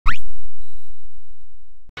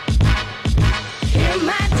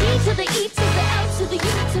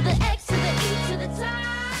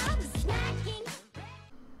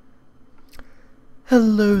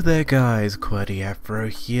Hello there guys, Qwerty Afro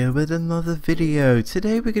here with another video.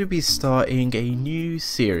 Today we're going to be starting a new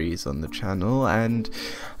series on the channel, and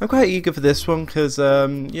I'm quite eager for this one because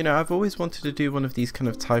you know, I've always wanted to do one of these kind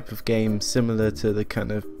of type of games similar to the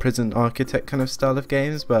kind of Prison Architect kind of style of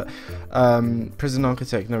games, but Prison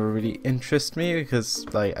Architect never really interested me because,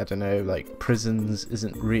 like, I don't know, like prisons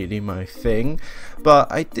isn't really my thing. But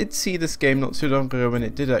I did see this game not too long ago when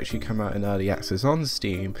it did actually come out in early access on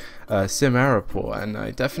Steam, SimAirport, and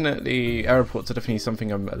airports are definitely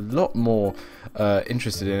something I'm a lot more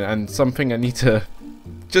interested in, and something I need to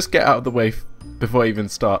just get out of the way before I even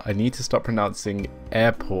start. I need to stop pronouncing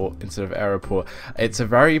airport instead of aeroport. It's a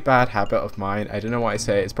very bad habit of mine. I don't know why I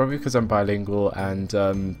say it. It's probably because I'm bilingual, and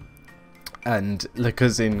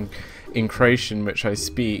because in Croatian, which I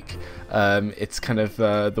speak, it's kind of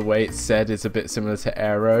the way it's said is a bit similar to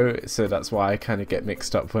aero, so that's why I kind of get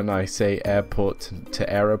mixed up when I say airport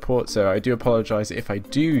to aeroport. So I do apologize if I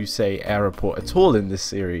do say aeroport at all in this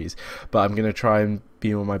series, but I'm going to try and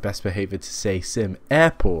be on my best behavior to say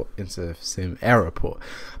SimAirport instead of SimAirport.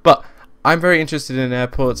 But I'm very interested in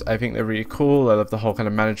airports. I think they're really cool. I love the whole kind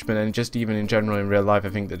of management, and just even in general in real life, I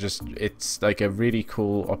think that it's like a really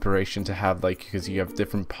cool operation to have, like, because you have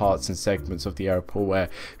different parts and segments of the airport where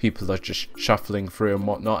people are just shuffling through and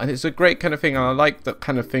whatnot, and it's a great kind of thing, and I like that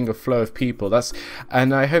kind of thing of flow of people.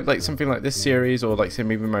 And I hope like something like this series, or like say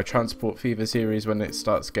maybe my Transport Fever series, when it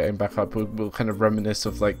starts getting back up, will kind of reminisce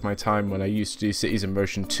of like my time when I used to do Cities in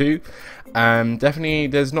Motion 2. Definitely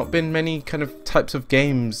there's not been many kind of types of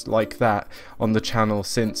games like that on the channel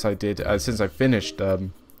since I finished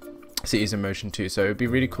Cities in Motion 2, so it would be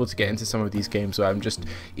really cool to get into some of these games where I'm just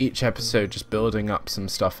each episode just building up some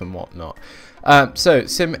stuff and whatnot. So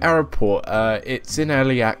SimAirport, it's in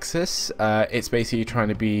early access. It's basically trying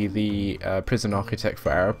to be the prison architect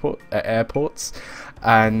for airports,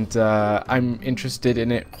 and I'm interested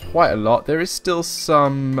in it quite a lot. There is still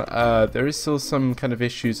some kind of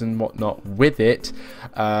issues and whatnot with it,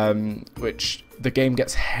 which the game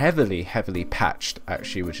gets heavily patched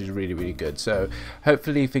actually, which is really good. So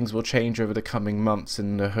hopefully things will change over the coming months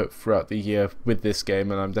and hope throughout the year with this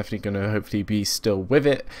game, and I'm definitely going to hopefully be still with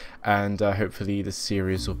it, and hopefully the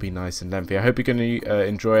series will be nice and lengthy. I hope you're going to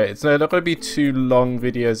enjoy it. It's not going to be too long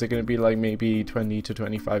videos. They're going to be like maybe 20 to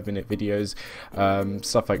 25 minute videos.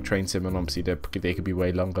 Stuff like Train Sim, and obviously they could be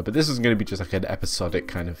way longer, but this is going to be just like an episodic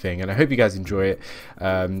kind of thing, and I hope you guys enjoy it.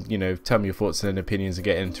 You know, tell me your thoughts and opinions and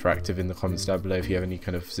get interactive in the comments down below if you have any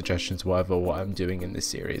kind of suggestions, whatever, what I'm doing in this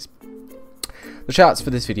series. The shoutouts for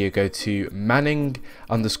this video go to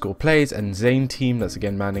Manning_plays and Zain team. That's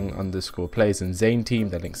again Manning_plays and Zain team.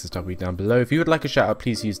 The links are down below. If you would like a shout out,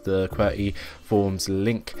 please use the QWERTY forms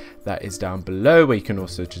link that is down below, where you can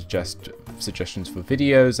also suggest suggestions for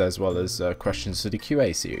videos as well as questions for the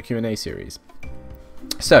Q&A series.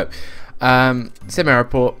 So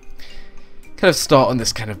SimAirport, kind of start on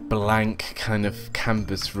this kind of blank kind of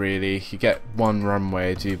canvas really. You get one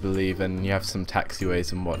runway, I do believe, and you have some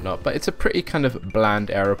taxiways and whatnot, but it's a pretty kind of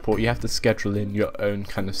bland airport. You have to schedule in your own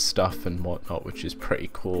kind of stuff and whatnot, which is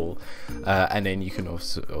pretty cool, and then you can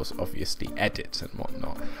also obviously edit and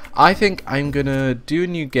whatnot. I think I'm gonna do a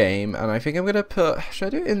new game, and I think I'm gonna put, should I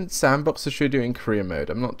do it in sandbox or should I do it in career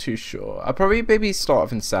mode? I'm not too sure. I'll probably maybe start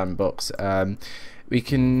off in sandbox. We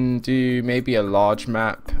can do maybe a large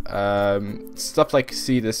map, stuff like,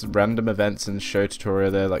 see this random events and show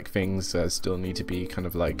tutorial there, like things still need to be kind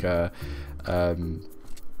of like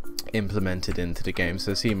implemented into the game.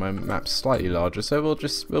 So see, my map's slightly larger, so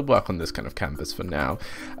we'll work on this kind of canvas for now.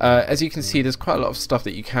 As you can see, there's quite a lot of stuff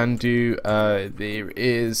that you can do.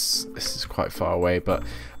 This is quite far away, but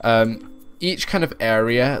each kind of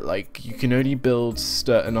area, like, you can only build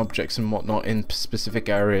certain objects and whatnot in specific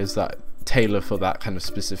areas that tailor for that kind of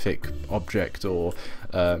specific object or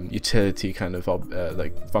utility kind of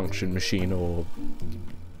like function, machine, or,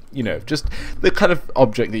 you know, just the kind of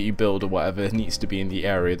object that you build or whatever needs to be in the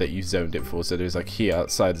area that you zoned it for. So there's, like, here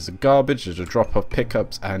outside there's a garbage, there's a drop-off,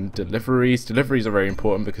 pickups, and deliveries. Deliveries are very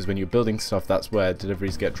important because when you're building stuff, that's where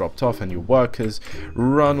deliveries get dropped off, and your workers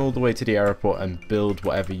run all the way to the airport and build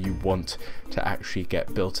whatever you want to actually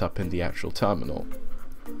get built up in the actual terminal.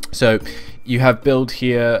 So you have build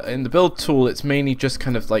here. In the build tool, it's mainly just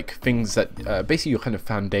kind of like things that basically your kind of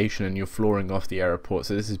foundation and your flooring off the airport.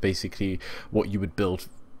 So this is basically what you would build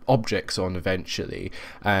objects on eventually,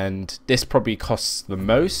 and this probably costs the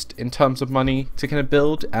most in terms of money to kind of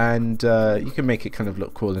build, and you can make it kind of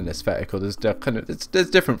look cool and aesthetical. There's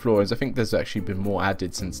different floors. I think there's actually been more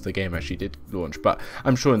added since the game actually did launch, but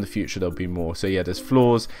I'm sure in the future there'll be more. So yeah, there's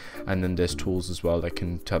floors, and then there's tools as well, like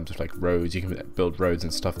in terms of like roads. You can build roads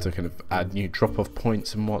and stuff to kind of add new drop-off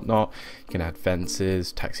points and whatnot. You can add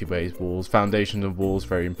fences, taxiways, walls, foundations of walls,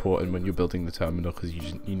 very important when you're building the terminal, because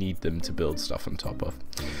you need them to build stuff on top of.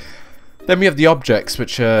 Then we have the objects,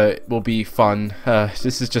 which will be fun.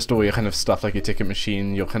 This is just all your kind of stuff, like your ticket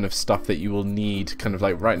machine, your kind of stuff that you will need. Kind of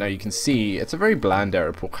like right now you can see it's a very bland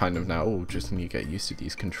airport kind of now. Oh, just need to get used to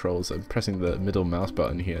these controls. I'm pressing the middle mouse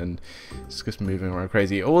button here and it's just moving around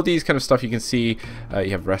crazy. All these kind of stuff you can see.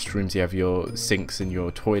 You have restrooms, you have your sinks and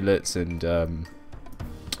your toilets, and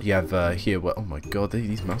you have here, well, oh my god,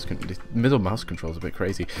 these middle mouse controls are a bit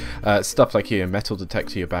crazy. Stuff like here, metal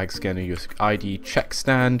detector, your bag scanner, your ID check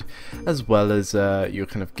stand, as well as your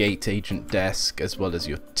kind of gate agent desk, as well as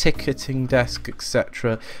your ticketing desk,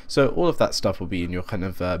 etc. So all of that stuff will be in your kind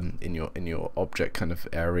of in your object kind of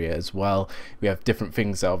area as well. We have different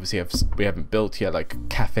things that obviously we haven't built yet, like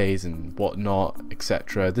cafes and whatnot,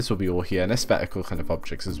 etc. This will be all here, and aesthetical kind of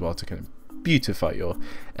objects as well to kind of beautify your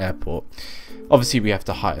airport. Obviously we have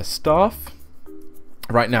to hire staff.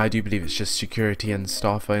 Right now I do believe it's just security and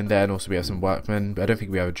staff in there, and also we have some workmen, but I don't think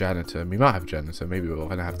we have a janitor. We might have a janitor, maybe we're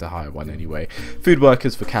going to have to hire one anyway. Food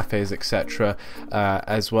workers for cafes, etc.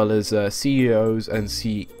 As well as CEOs and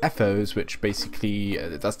CFOs, which basically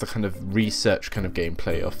that's the kind of research kind of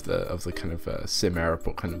gameplay of the kind of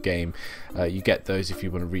SimAirport kind of game. You get those if you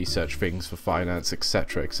want to research things for finance,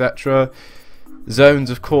 etc, etc. Zones,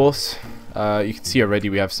 of course. You can see already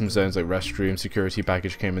we have some zones like restroom, security,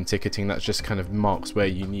 baggage claim, and ticketing. That's just kind of marks where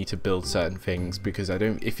you need to build certain things, because I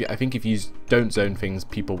think if you don't zone things,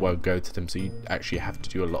 people won't go to them, so you actually have to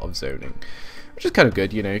do a lot of zoning, which is kind of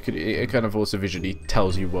good. You know, it kind of also visually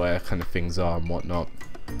tells you where kind of things are and whatnot.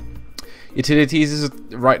 Utilities is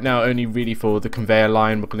right now only really for the conveyor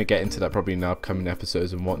line. We're going to get into that probably in upcoming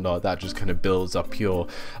episodes and whatnot. That just kind of builds up your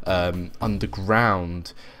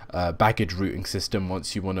underground baggage routing system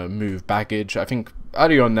once you want to move baggage. I think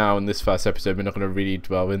early on now in this first episode we're not going to really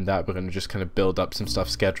dwell in that. We're going to just kind of build up some stuff,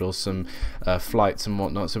 schedule some flights and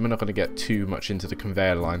whatnot. So we're not going to get too much into the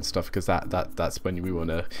conveyor line stuff, because that's when we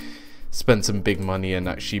want to spend some big money and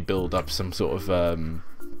actually build up some sort of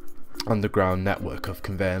underground network of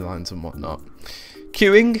conveyor lines and whatnot.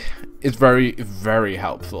 Queuing is very, very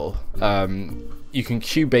helpful. You can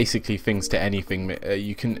queue basically things to anything.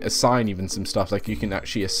 You can assign even some stuff, like you can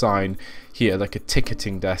actually assign here like a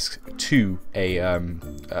ticketing desk to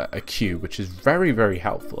a queue, which is very, very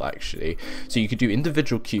helpful actually. So you could do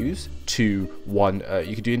individual queues to one.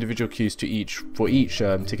 You could do individual queues to each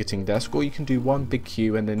ticketing desk, or you can do one big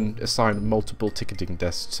queue and then assign multiple ticketing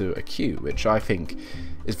desks to a queue, which I think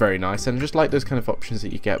is very nice. And I just like those kind of options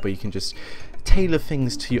that you get where you can just tailor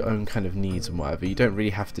things to your own kind of needs and whatever. You don't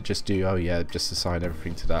really have to just do, oh yeah, just assign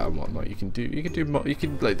everything to that and whatnot. You can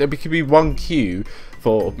like there could be one queue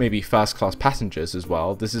for maybe first class passengers as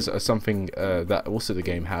well. This is something that also the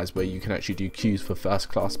game has, where you can actually do queues for first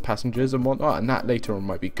class passengers and whatnot, and that later on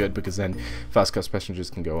might be good, because then first class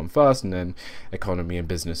passengers can go on first, and then economy and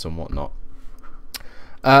business and whatnot.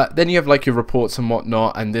 Then you have like your reports and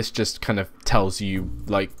whatnot, and this just kind of tells you,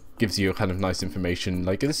 like, gives you a kind of nice information.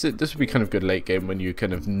 Like this would be kind of good late game when you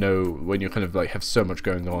kind of know, when you kind of like have so much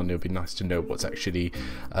going on. It'll be nice to know what's actually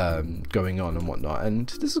going on and whatnot. And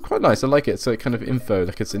this is quite nice. I like it. So kind of info,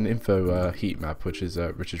 like it's an info heat map, which is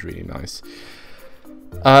really nice.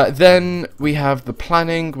 Then we have the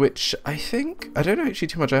planning, which I don't know actually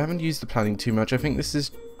too much. I haven't used the planning too much. I think this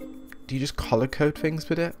is, do you just color code things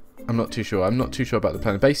with it? I'm not too sure. I'm not too sure about the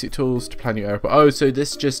planning. Basic tools to plan your airport. Oh, so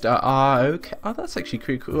this just okay. Oh, that's actually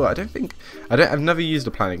pretty cool. I've never used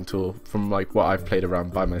a planning tool from like what I've played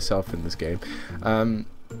around by myself in this game.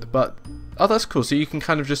 But oh, that's cool. So you can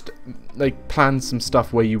kind of just like plan some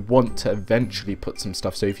stuff where you want to eventually put some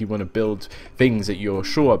stuff. So if you want to build things that you're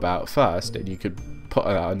sure about first, and you could put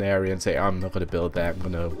out an area and say, I'm not going to build there, I'm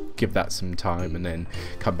going to give that some time and then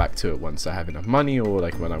come back to it once I have enough money, or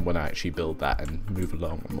like when I want to actually build that and move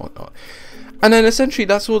along and whatnot. And then essentially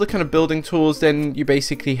that's all the kind of building tools. Then you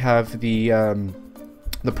basically have the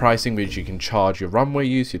pricing, which you can charge your runway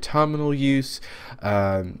use, your terminal use,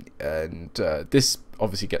 and this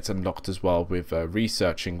obviously gets unlocked as well with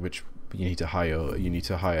researching, which you need to hire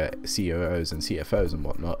COOs and CFOs and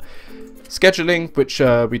whatnot. Scheduling, which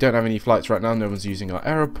we don't have any flights right now, no one's using our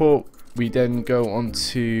airport. we then go on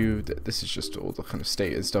to, this is just all the kind of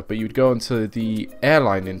status stuff, but you would go onto the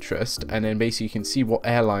airline interest, and then basically you can see what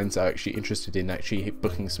airlines are actually interested in actually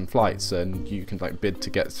booking some flights, and you can like bid to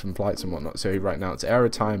get some flights and whatnot. So right now it's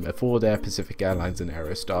Aerotime, Forward Air, Pacific Airlines, and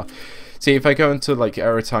Aerostar. See, if I go into like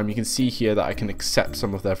Aerotime, you can see here that I can accept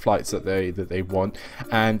some of their flights that they want,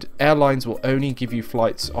 and airlines will only give you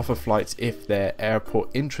offer flights if their airport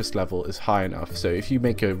interest level is high enough. So if you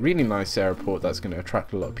make a really nice airport that's going to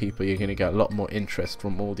attract a lot of people, you're going to get a lot more interest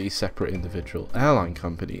from all these separate individual airline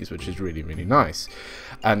companies, which is really, really nice,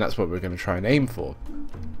 and that's what we're going to try and aim for.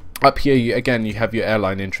 Up here, you have your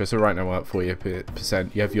airline interest. So right now we're at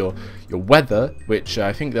 40%. You have your weather, which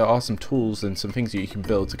I think there are some tools and some things that you can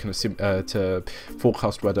build to kind of to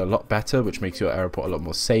forecast weather a lot better, which makes your airport a lot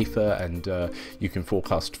more safer, and you can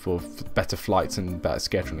forecast for better flights and better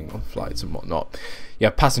scheduling of flights and whatnot. You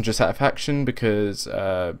have passenger satisfaction, because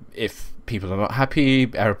if people are not happy,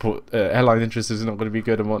 airline interest is not going to be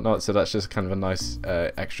good and whatnot, so that's just kind of a nice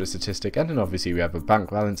extra statistic. And then obviously we have a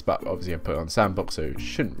bank balance, but obviously I put it on sandbox, so it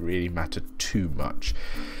shouldn't really matter too much.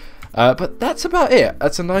 But that's about it.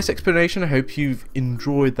 That's a nice explanation. I hope you've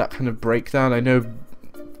enjoyed that kind of breakdown. I know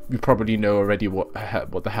you probably know already what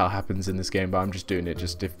the hell happens in this game, but I'm just doing it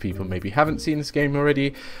just if people maybe haven't seen this game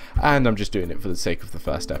already, and I'm just doing it for the sake of the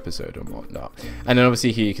first episode and whatnot. And then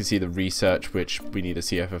obviously here you can see the research, which we need a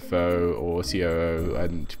CFFO or COO,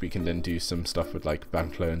 and we can then do some stuff with like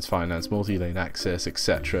bank loans, finance, multi-lane access,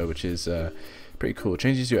 etc., which is pretty cool.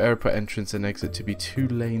 Changes your airport entrance and exit to be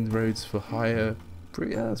 2-lane roads for higher.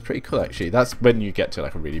 Yeah, that's pretty cool actually. That's when you get to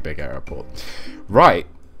like a really big airport. Right.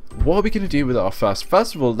 What are we going to do with our first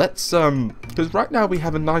of all, let's because right now we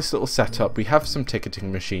have a nice little setup. We have some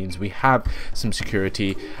ticketing machines, we have some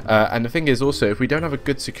security, and the thing is also, if we don't have a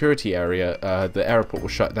good security area, the airport will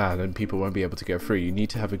shut down and people won't be able to go through. You need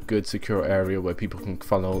to have a good secure area where people can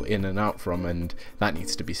funnel in and out from, and that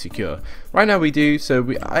needs to be secure. Right now we do, so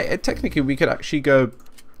technically we could actually go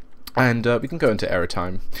and we can go into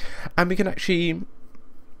Aerotime, and we can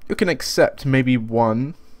accept maybe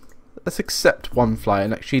one. Let's accept one flight,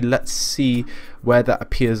 and actually let's see where that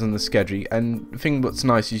appears on the schedule. And the thing what's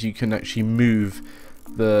nice is you can actually move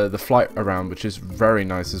the flight around, which is very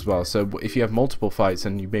nice as well. So if you have multiple flights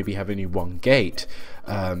and you maybe have only one gate,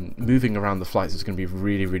 moving around the flights is going to be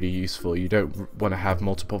really, really useful. You don't want to have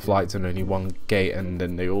multiple flights and only one gate, and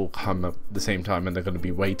then they all come at the same time and they're going to be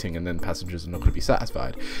waiting, and then passengers are not going to be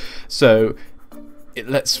satisfied. So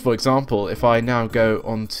let's, for example, if I now go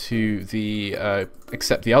onto the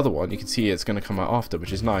accept the other one, you can see it's going to come out after,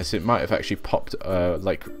 which is nice. It might have actually popped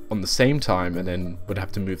like on the same time, and then would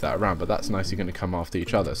have to move that around, but that's nicely going to come after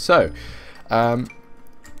each other. So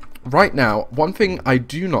right now, one thing I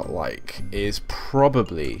do not like is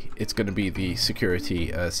probably it's going to be the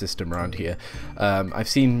security system around here. I've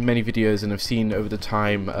seen many videos, and I've seen over the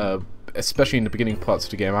time, especially in the beginning parts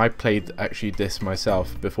of the game. I played actually this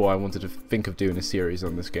myself before I wanted to think of doing a series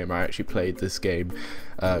on this game. I actually played this game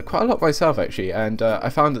quite a lot myself actually, and I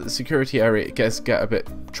found that the security area gets a bit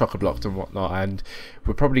chock-a-blocked and whatnot, and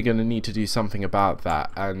we're probably going to need to do something about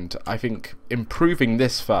that. And I think improving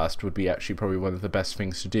this first would be actually probably one of the best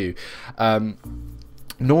things to do.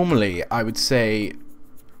 Normally I would say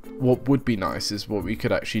what would be nice is what we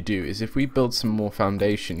could actually do is if we build some more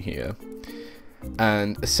foundation here,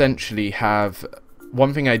 and essentially have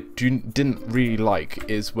one thing I didn't really like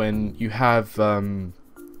is when you have an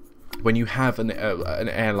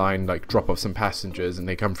airline like drop off some passengers and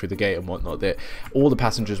they come through the gate and whatnot, that all the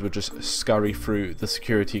passengers would just scurry through the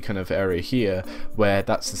security kind of area here, where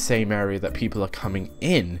that's the same area that people are coming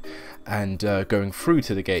in and going through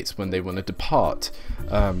to the gates when they want to depart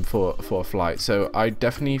for a flight. So I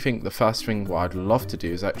definitely think the first thing what I'd love to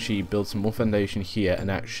do is actually build some more foundation here and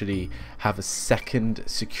actually have a second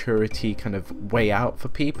security kind of way out for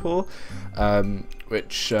people,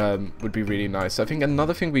 which would be really nice. I think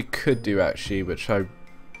another thing we could do actually, which I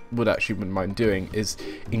wouldn't mind doing, is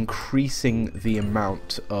increasing the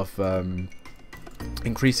amount of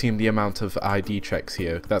ID checks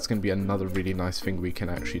here. That's going to be another really nice thing we can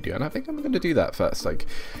actually do, and I think I'm going to do that first. Like,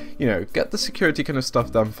 you know, get the security kind of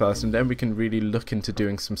stuff done first, and then we can really look into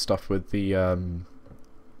doing some stuff with the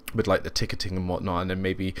with like the ticketing and whatnot, and then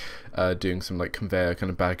maybe doing some like conveyor kind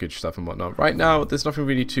of baggage stuff and whatnot. Right now there's nothing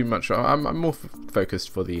really too much. I'm more focused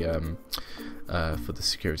for the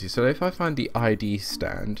security. So if I find the ID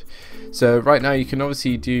stand, so right now you can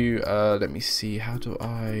obviously do let me see, how do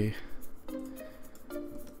I,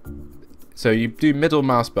 so you do middle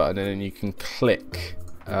mouse button and then you can click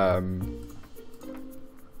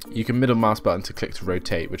You can middle mouse button to click to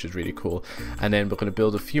rotate, which is really cool. And then we're going to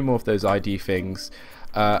build a few more of those ID things.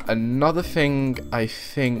 Another thing I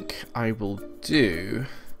think I will do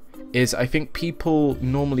is I think people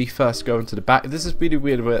normally first go into the back. This is really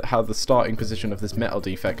weird about how the starting position of this metal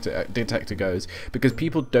detector goes, because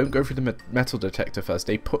people don't go through the metal detector first.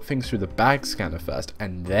 They put things through the bag scanner first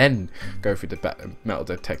and then go through the metal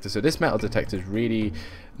detector. So this metal detector is really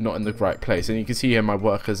not in the right place, and you can see here my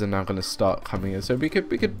workers are now going to start coming in. So we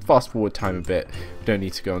could fast forward time a bit. We don't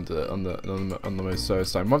need to go on the most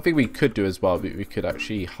slowest time. One thing we could do as well, we could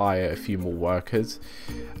actually hire a few more workers.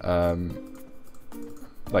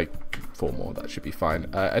 Like 4 more, that should be fine.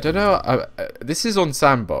 I don't know, this is on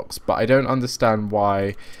sandbox, but I don't understand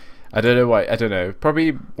why. I don't know why. I don't know.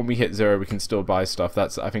 Probably when we hit 0 we can still buy stuff. I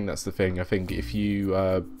think that's the thing. I think if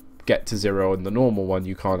you get to 0 on the normal one,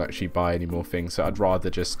 you can't actually buy any more things, so I'd rather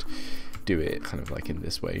just do it kind of like in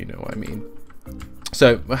this way, you know what I mean.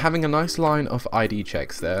 So we're having a nice line of ID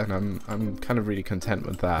checks there, and I'm kind of really content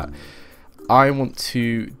with that. I want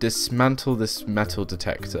to dismantle this metal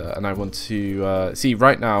detector, and I want to see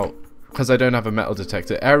right now, because I don't have a metal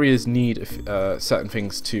detector, areas need certain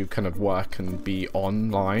things to kind of work and be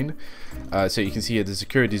online. So you can see here the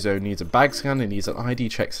security zone needs a bag scan, it needs an ID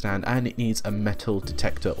check stand, and it needs a metal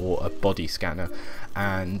detector or a body scanner.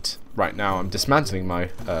 And right now I'm dismantling my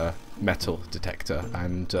metal detector,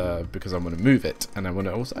 and because I want to move it, and I want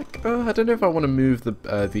to also I don't know if I want to move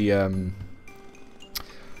the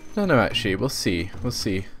no, actually, we'll see. We'll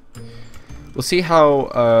see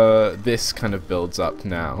how this kind of builds up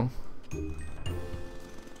now.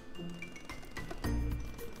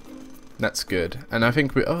 That's good. And I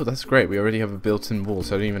think oh, that's great. We already have a built-in wall,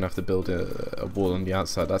 so I don't even have to build a wall on the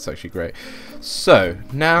outside. That's actually great. So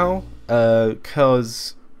now,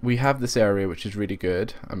 because we have this area, which is really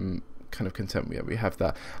good, I'm kind of content we have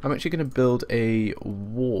that. I'm actually going to build a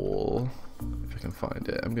wall, if I can find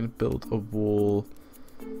it. I'm going to build a wall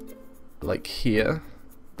like here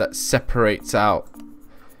that separates out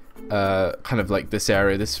kind of like this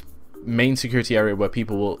area, this main security area where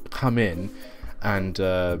people will come in, and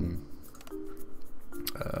let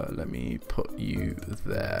me put you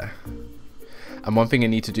there. And one thing I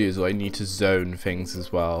need to do is I need to zone things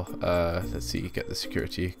as well. Let's see, get the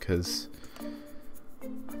security, because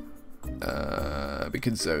we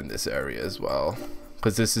can zone this area as well,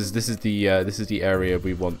 because this is the area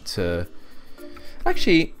we want to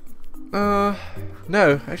actually.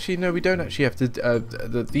 No, we don't actually have to.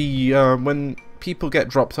 When people get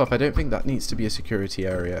dropped off, I don't think that needs to be a security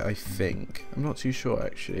area. I think I'm not too sure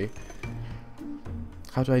actually.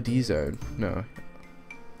 How do I D-zone? No.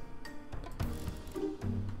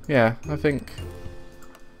 Yeah, I think.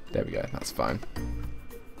 There we go. That's fine.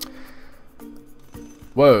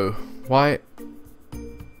 Whoa! Why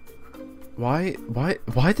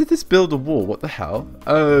did this build a wall? What the hell?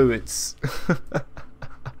 Oh, it's.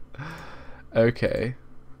 Okay.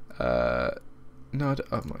 No,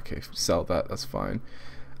 okay, sell that, that's fine.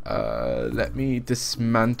 Let me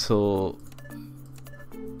dismantle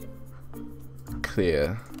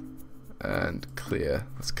clear and clear.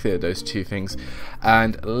 Let's clear those two things.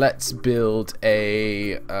 And let's build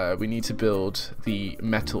a, we need to build the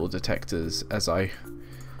metal detectors, as I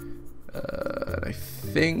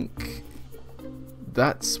think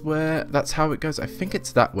that's how it goes. I think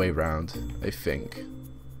it's that way round, I think.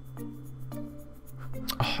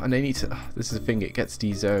 Oh, and I need to, this is the thing, it gets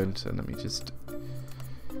de-zoned, so let me just,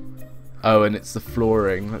 oh, and it's the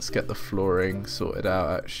flooring. Let's get the flooring sorted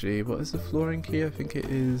out actually. What is the flooring here? I think it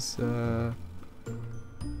is,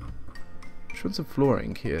 which one's the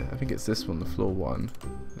flooring here? I think it's this one, the floor one.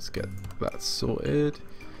 Let's get that sorted.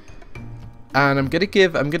 And I'm gonna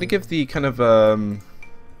give the kind of, I'm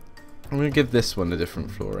gonna give this one a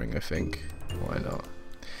different flooring, I think. Why not?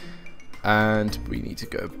 And we need to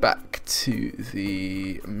go back to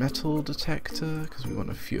the metal detector, because we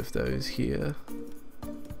want a few of those here.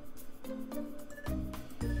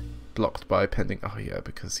 Blocked by pending, oh yeah,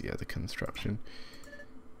 because yeah, the construction.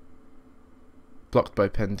 Blocked by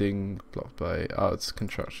pending, blocked by, oh, it's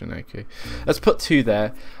construction, okay. Let's put 2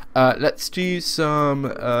 there. Let's do some,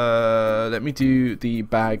 let me do the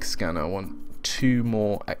bag scanner. I want 2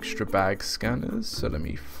 more extra bag scanners, so let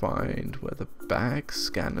me find where the bag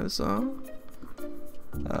scanners are.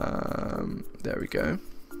 There we go.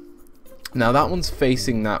 Now that one's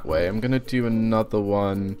facing that way. I'm gonna do another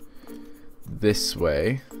one this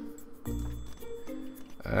way,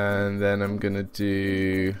 and then I'm gonna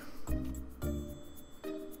do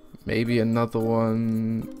maybe another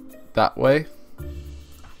one that way,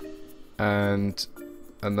 and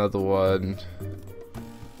another one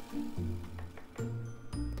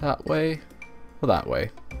that way, or that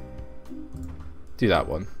way. Do that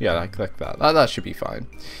one. Yeah, like that. That should be fine.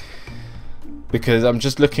 Because I'm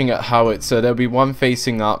just looking at how it's, so there'll be one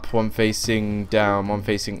facing up, one facing down, one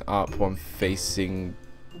facing up, one facing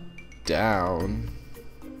down.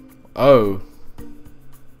 Oh,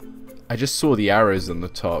 I just saw the arrows on the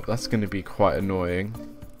top. That's going to be quite annoying.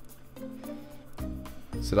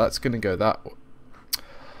 So that's going to go that way.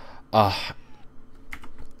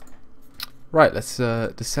 Right, let's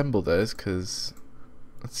disassemble those, because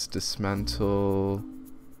let's dismantle.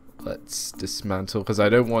 Let's dismantle, because I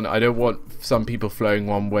don't want some people flowing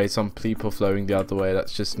one way, some people flowing the other way.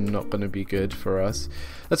 That's just not going to be good for us.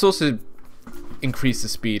 Let's also increase the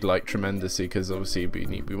speed like tremendously, because obviously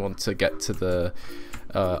we want to get to the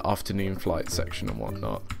afternoon flight section and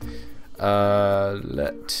whatnot.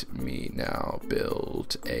 Let me now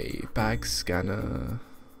build a bag scanner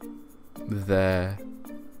there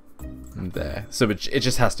and there. So it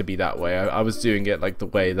just has to be that way. I was doing it like the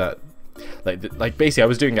way that like basically I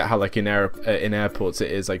was doing it how like in airports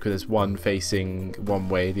it is, like there's one facing one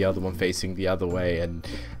way, the other one facing the other way, and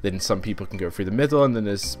then some people can go through the middle, and then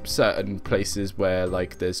there's certain places where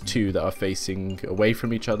like there's two that are facing away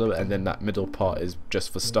from each other, and then that middle part is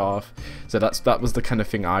just for staff. So that was the kind of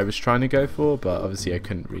thing I was trying to go for, but obviously I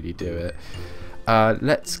couldn't really do it.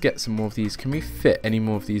 Let's get some more of these. Can we fit any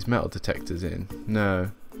more of these metal detectors in?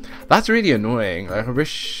 No. That's really annoying. Like, I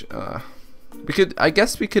wish we could. I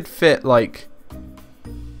guess we could fit like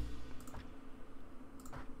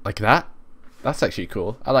that. That's actually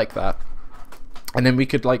cool. I like that. And then we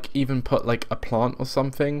could like even put like a plant or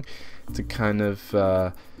something to kind of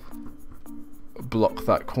block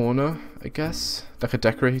that corner, I guess. Like a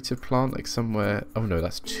decorative plant, like somewhere. Oh no,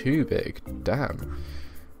 that's too big. Damn.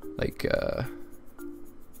 Like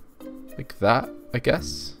that, I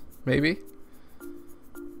guess. Maybe.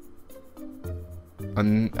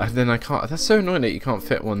 And then I can't. That's so annoying that you can't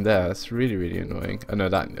fit one there. That's really, really annoying. I know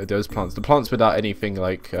that those plants, the plants without anything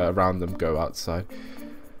like around them, go outside.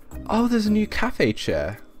 Oh, there's a new cafe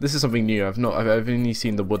chair. This is something new. I've only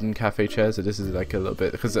seen the wooden cafe chair, so this is like a little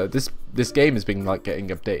bit, because this game has been like getting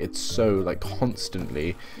updated so like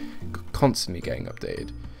constantly getting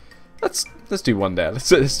updated. Let's do one there. Let's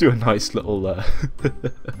do a nice little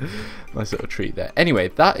nice little treat there. Anyway,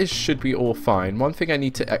 that should be all fine. One thing I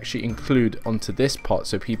need to actually include onto this part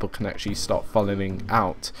so people can actually start following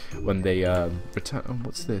out when they return. Oh,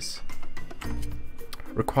 what's this?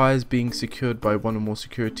 Requires being secured by one or more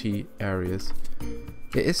security areas.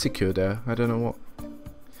 It is secured there. I don't know what.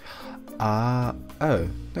 Oh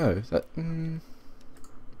no. That.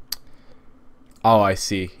 Oh, I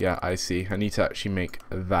see. Yeah, I see. I need to actually make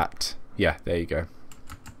that. Yeah, there you go.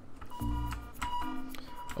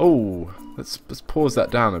 Oh, let's pause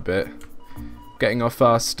that down a bit. Getting our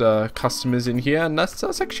first customers in here, and that's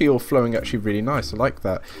actually all flowing actually really nice. I like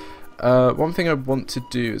that. One thing I want to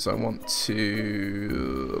do is I want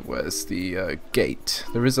to. Where's the gate?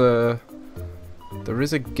 There is a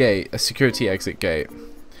gate, a security exit gate.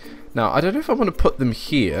 Now I don't know if I want to put them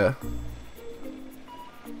here.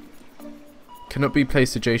 Cannot be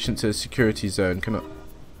placed adjacent to a security zone. Cannot.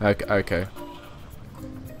 Okay.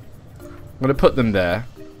 I'm gonna put them there.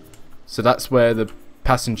 So that's where the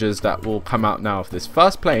passengers that will come out now of this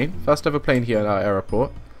first ever plane here at our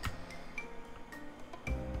airport,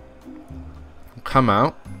 come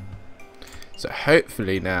out. So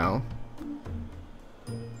hopefully now.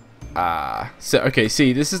 So okay.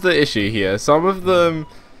 See, this is the issue here. Some of them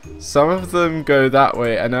go that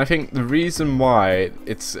way, and I think the reason why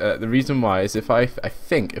is if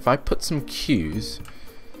I put some queues,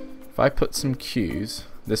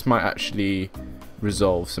 this might actually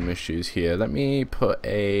resolve some issues here. Let me put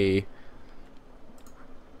a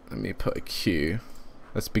queue.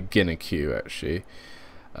 Let's begin a queue actually.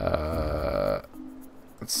 Let's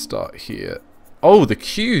start here. Oh, the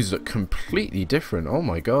queues look completely different. Oh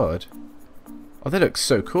my god. Oh, they look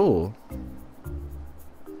so cool.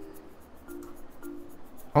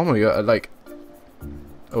 Oh my god, like...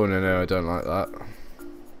 Oh no, I don't like that.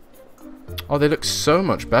 Oh, they look so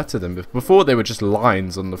much better than before. They were just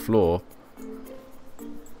lines on the floor.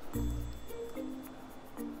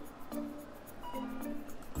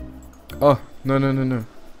 Oh, no.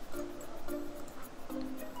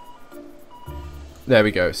 There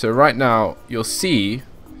we go. So right now, you'll see...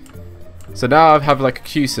 So now I have like a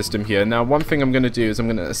queue system here. Now one thing I'm going to do is I'm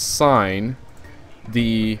going to assign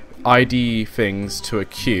the ID things to a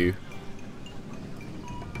queue.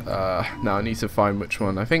 Now I need to find which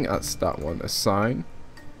one. I think that's that one. Assign.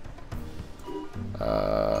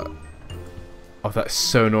 Oh, that's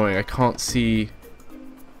so annoying. I can't see.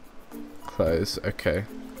 Close. Okay.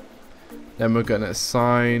 Then we're gonna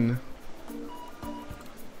assign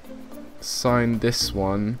assign this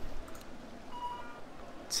one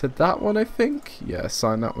to that one, I think. Yeah,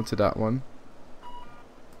 assign that one to that one.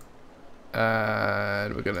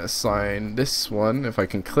 And we're going to assign this one, if I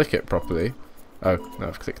can click it properly. Oh, no,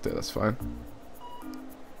 I've clicked it, that's fine.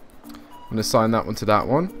 I'm going to assign that one to that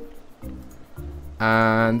one.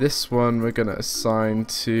 And this one we're going to assign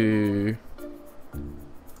to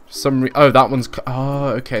oh, that one's... Oh,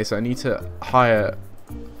 okay, so I need to hire...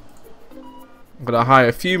 I'm going to hire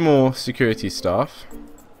a few more security staff.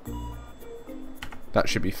 That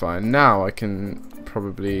should be fine. Now I can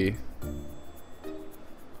probably...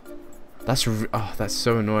 that's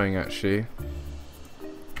so annoying, actually.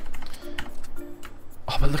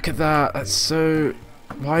 Oh, but look at that. That's so...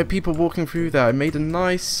 Why are people walking through there? I made a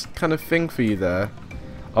nice kind of thing for you there.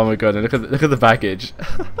 Oh my god, and look at the baggage.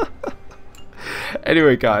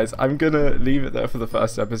 Anyway, guys, I'm gonna leave it there for the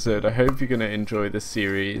first episode. I hope you're gonna enjoy this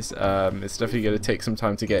series. It's definitely gonna take some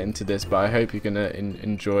time to get into this, but I hope you're gonna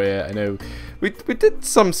enjoy it. I know we did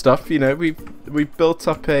some stuff. You know, we built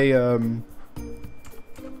up a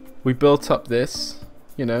we built up this.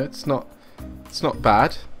 You know, it's not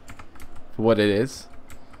bad for what it is.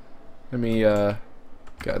 Let me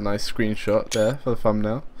get a nice screenshot there for the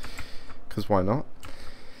thumbnail, because why not?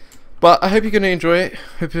 But I hope you're going to enjoy it.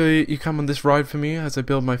 Hope you come on this ride for me as I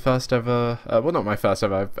build my first ever... well, not my first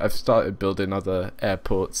ever. I've started building other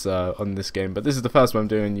airports on this game, but this is the first one I'm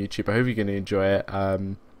doing on YouTube. I hope you're going to enjoy it.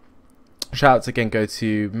 Shoutouts again go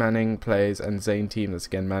to Manning Plays and Zain Team. That's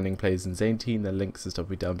again Manning Plays and Zain Team. The links and stuff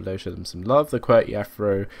will be down below. Show them some love. The Qwerty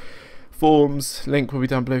Afro forms link will be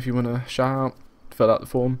down below if you want to shout out, fill out the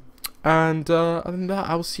form. And other than that,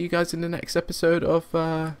 I will see you guys in the next episode of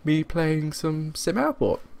me playing some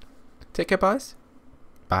SimAirport. Take care, guys.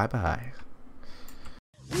 Bye bye.